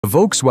The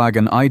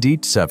Volkswagen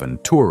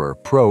ID.7 Tourer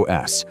Pro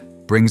S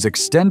brings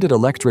extended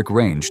electric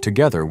range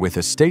together with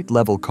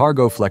estate-level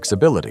cargo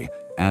flexibility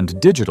and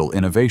digital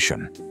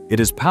innovation. It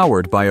is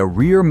powered by a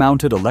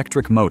rear-mounted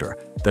electric motor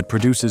that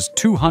produces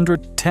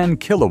 210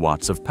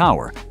 kilowatts of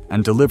power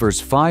and delivers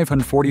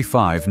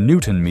 545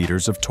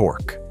 Newton-meters of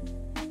torque.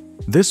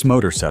 This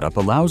motor setup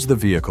allows the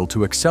vehicle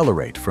to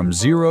accelerate from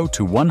 0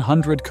 to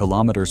 100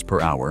 kilometers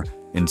per hour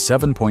in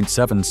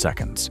 7.7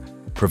 seconds,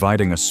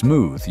 providing a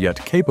smooth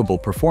yet capable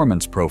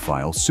performance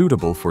profile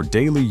suitable for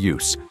daily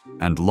use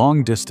and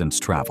long-distance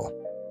travel.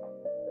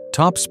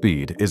 Top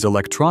speed is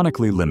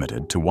electronically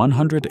limited to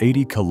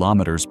 180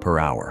 kilometers per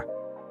hour.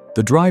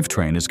 The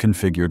drivetrain is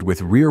configured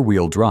with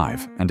rear-wheel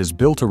drive and is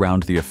built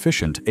around the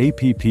efficient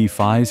APP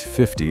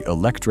 550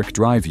 electric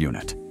drive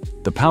unit.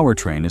 The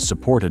powertrain is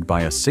supported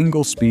by a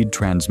single-speed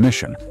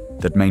transmission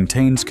that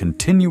maintains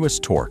continuous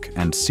torque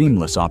and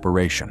seamless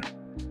operation.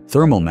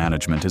 Thermal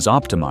management is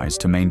optimized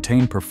to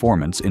maintain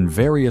performance in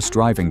various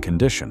driving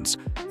conditions,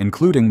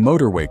 including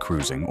motorway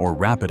cruising or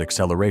rapid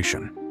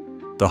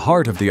acceleration. The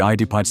heart of the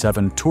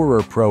ID.7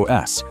 Tourer Pro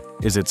S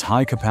is its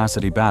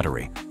high-capacity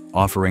battery,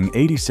 offering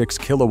 86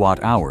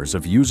 kilowatt-hours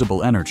of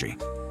usable energy.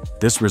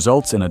 This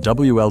results in a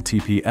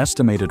WLTP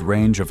estimated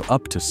range of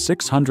up to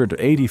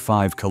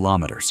 685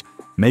 kilometers,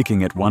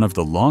 making it one of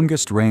the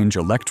longest-range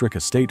electric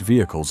estate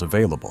vehicles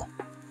available.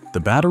 The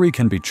battery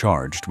can be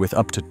charged with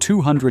up to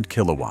 200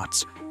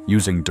 kilowatts,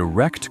 using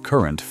direct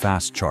current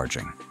fast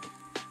charging.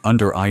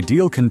 Under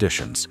ideal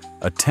conditions,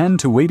 a 10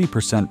 to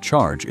 80%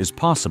 charge is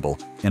possible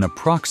in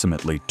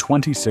approximately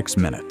 26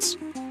 minutes.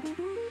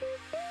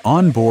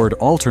 Onboard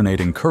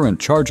alternating current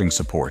charging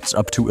supports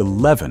up to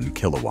 11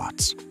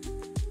 kilowatts.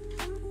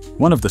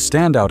 One of the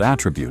standout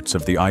attributes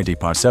of the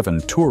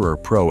ID.7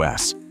 Tourer Pro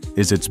S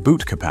is its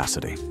boot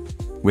capacity.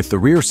 With the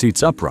rear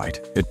seats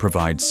upright, it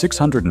provides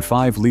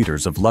 605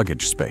 liters of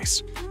luggage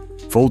space.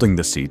 Folding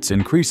the seats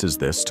increases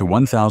this to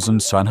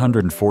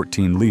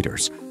 1,714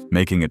 liters,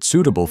 making it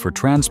suitable for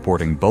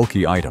transporting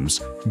bulky items,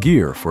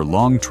 gear for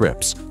long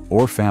trips,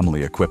 or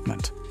family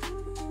equipment.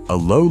 A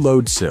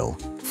low-load sill,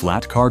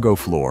 flat cargo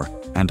floor,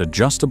 and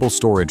adjustable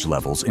storage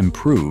levels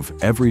improve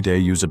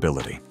everyday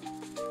usability.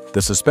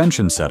 The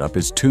suspension setup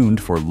is tuned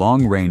for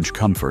long-range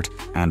comfort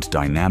and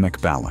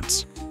dynamic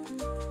balance.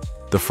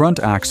 The front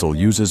axle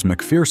uses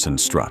McPherson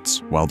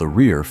struts, while the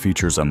rear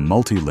features a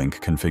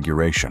multi-link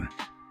configuration.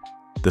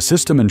 The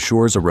system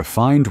ensures a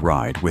refined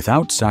ride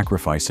without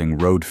sacrificing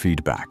road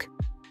feedback.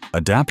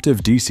 Adaptive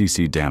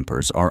DCC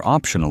dampers are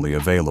optionally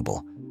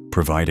available,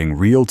 providing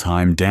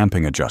real-time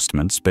damping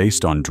adjustments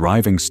based on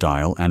driving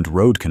style and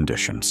road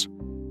conditions.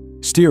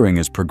 Steering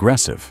is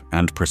progressive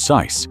and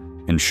precise,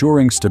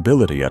 ensuring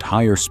stability at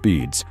higher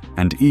speeds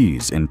and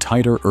ease in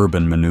tighter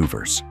urban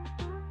maneuvers.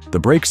 The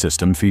brake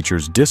system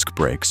features disc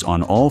brakes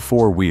on all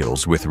four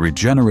wheels with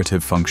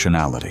regenerative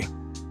functionality.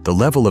 The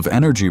level of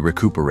energy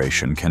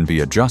recuperation can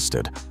be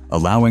adjusted,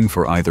 allowing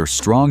for either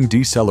strong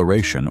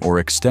deceleration or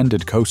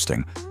extended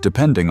coasting,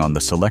 depending on the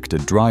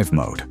selected drive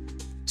mode.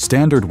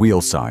 Standard wheel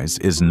size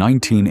is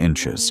 19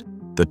 inches.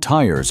 The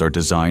tires are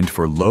designed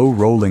for low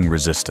rolling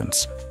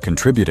resistance,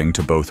 contributing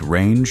to both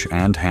range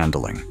and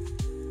handling.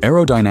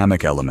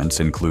 Aerodynamic elements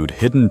include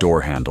hidden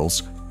door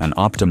handles, an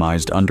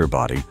optimized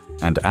underbody,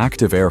 and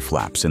active air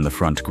flaps in the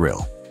front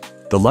grille.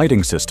 The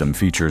lighting system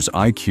features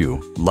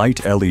IQ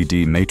light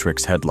LED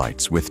matrix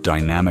headlights with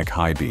dynamic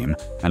high beam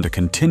and a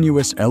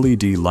continuous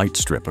LED light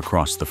strip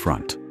across the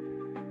front.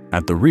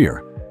 At the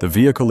rear, the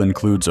vehicle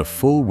includes a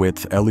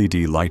full-width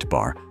LED light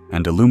bar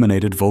and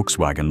illuminated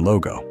Volkswagen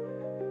logo.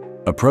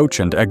 Approach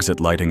and exit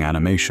lighting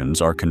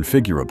animations are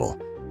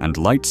configurable, and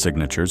light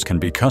signatures can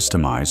be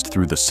customized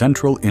through the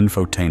central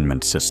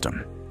infotainment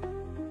system.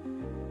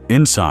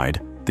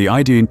 Inside, the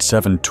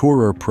ID.7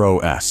 Tourer Pro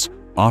S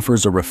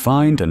offers a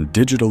refined and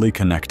digitally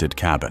connected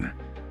cabin.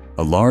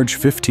 A large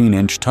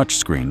 15-inch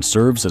touchscreen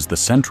serves as the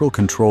central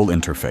control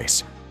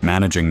interface,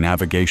 managing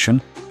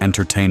navigation,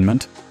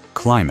 entertainment,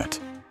 climate,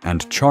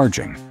 and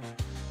charging.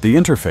 The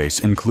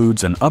interface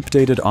includes an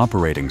updated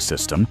operating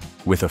system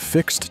with a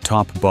fixed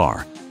top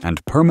bar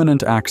and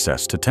permanent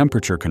access to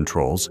temperature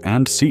controls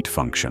and seat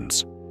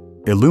functions.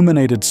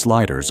 Illuminated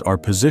sliders are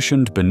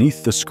positioned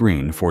beneath the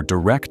screen for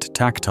direct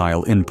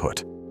tactile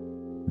input.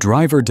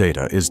 Driver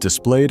data is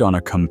displayed on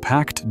a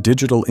compact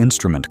digital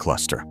instrument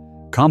cluster,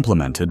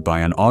 complemented by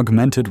an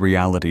augmented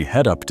reality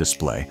head-up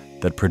display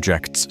that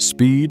projects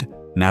speed,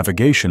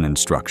 navigation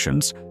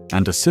instructions,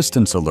 and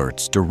assistance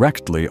alerts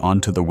directly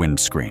onto the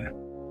windscreen.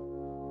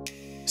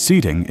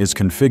 Seating is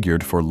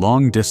configured for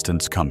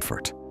long-distance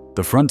comfort.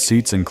 The front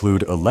seats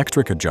include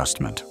electric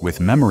adjustment with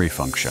memory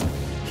function,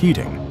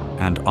 heating,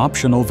 and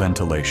optional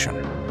ventilation.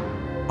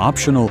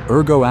 Optional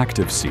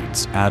ergo-active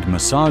seats add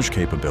massage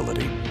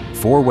capability,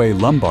 four-way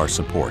lumbar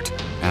support,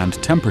 and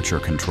temperature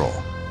control.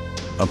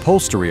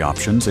 Upholstery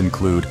options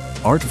include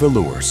art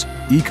velours,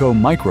 eco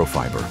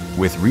microfiber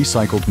with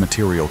recycled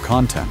material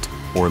content,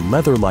 or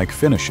leather-like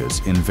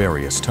finishes in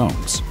various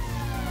tones.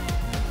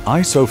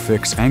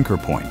 ISOFIX anchor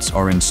points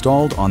are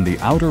installed on the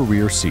outer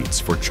rear seats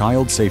for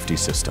child safety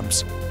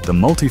systems. The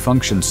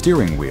multifunction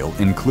steering wheel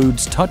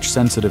includes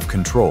touch-sensitive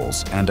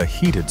controls and a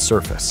heated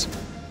surface.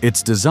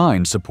 Its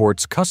design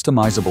supports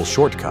customizable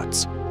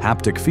shortcuts,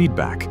 haptic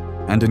feedback,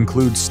 and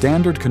includes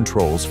standard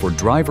controls for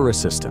driver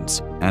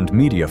assistance and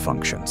media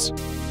functions.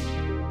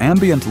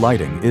 Ambient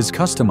lighting is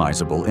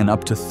customizable in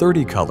up to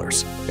 30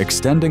 colors,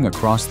 extending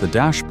across the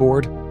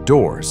dashboard,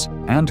 doors,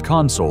 and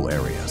console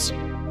areas.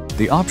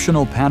 The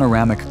optional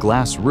panoramic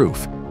glass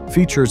roof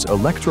features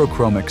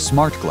electrochromic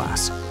smart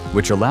glass,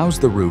 which allows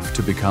the roof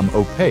to become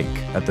opaque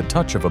at the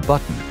touch of a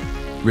button,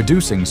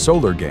 reducing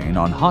solar gain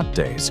on hot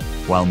days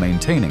while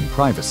maintaining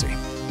privacy.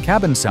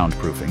 Cabin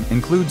soundproofing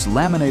includes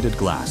laminated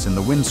glass in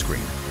the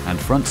windscreen and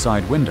front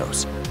side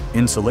windows,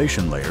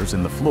 insulation layers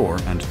in the floor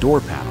and door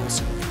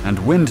panels, and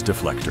wind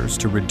deflectors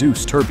to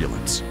reduce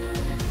turbulence.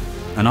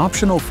 An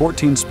optional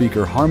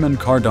 14-speaker Harman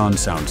Kardon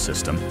sound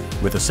system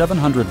with a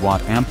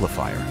 700-watt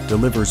amplifier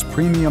delivers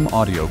premium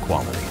audio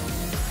quality.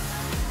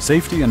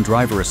 Safety and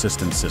driver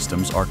assistance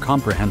systems are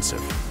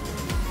comprehensive.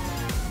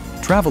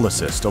 Travel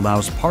Assist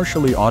allows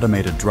partially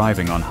automated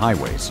driving on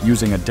highways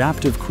using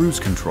adaptive cruise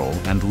control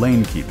and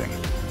lane keeping.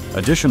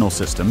 Additional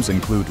systems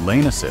include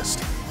Lane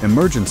Assist,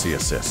 Emergency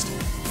Assist,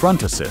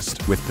 Front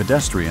Assist with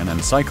pedestrian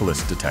and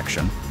cyclist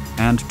detection,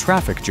 and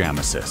Traffic Jam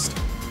Assist.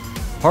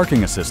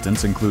 Parking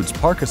assistance includes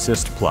Park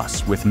Assist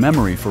Plus with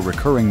memory for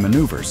recurring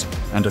maneuvers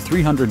and a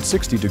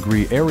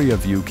 360-degree area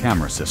view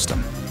camera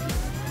system.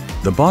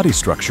 The body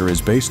structure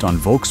is based on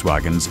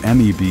Volkswagen's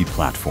MEB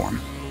platform,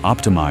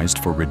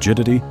 optimized for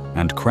rigidity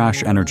and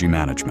crash energy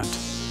management.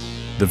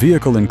 The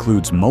vehicle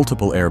includes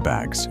multiple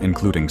airbags,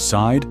 including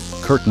side,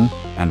 curtain,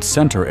 and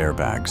center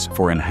airbags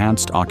for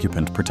enhanced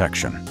occupant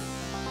protection.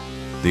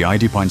 The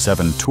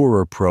ID.7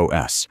 TOURER Pro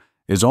S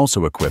is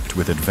also equipped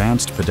with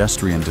advanced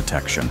pedestrian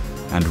detection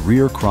and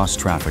rear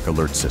cross-traffic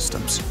alert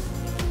systems.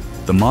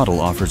 The model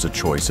offers a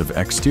choice of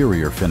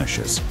exterior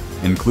finishes,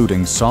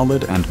 including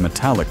solid and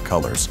metallic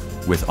colors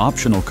with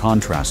optional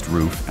contrast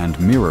roof and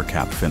mirror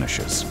cap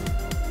finishes.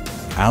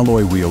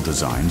 Alloy wheel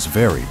designs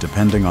vary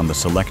depending on the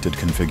selected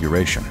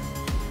configuration.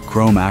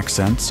 Chrome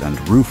accents and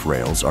roof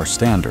rails are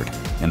standard,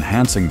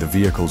 enhancing the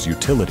vehicle's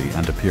utility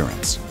and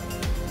appearance.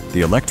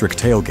 The electric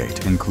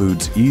tailgate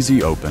includes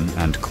easy open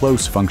and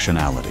close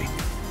functionality,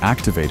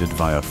 activated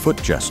via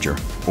foot gesture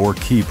or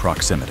key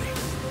proximity.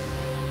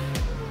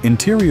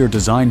 Interior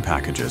design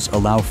packages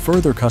allow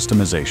further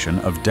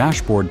customization of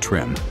dashboard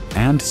trim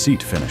and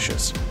seat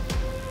finishes.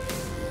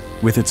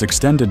 With its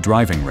extended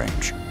driving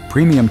range,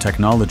 premium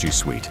technology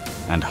suite,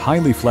 and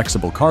highly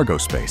flexible cargo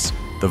space,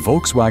 the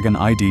Volkswagen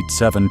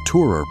ID.7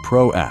 TOURER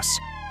Pro S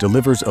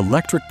delivers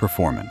electric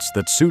performance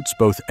that suits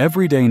both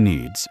everyday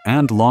needs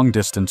and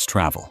long-distance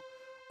travel,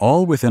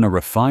 all within a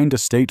refined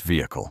estate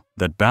vehicle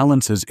that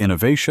balances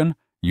innovation,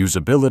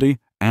 usability,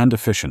 and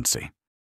efficiency.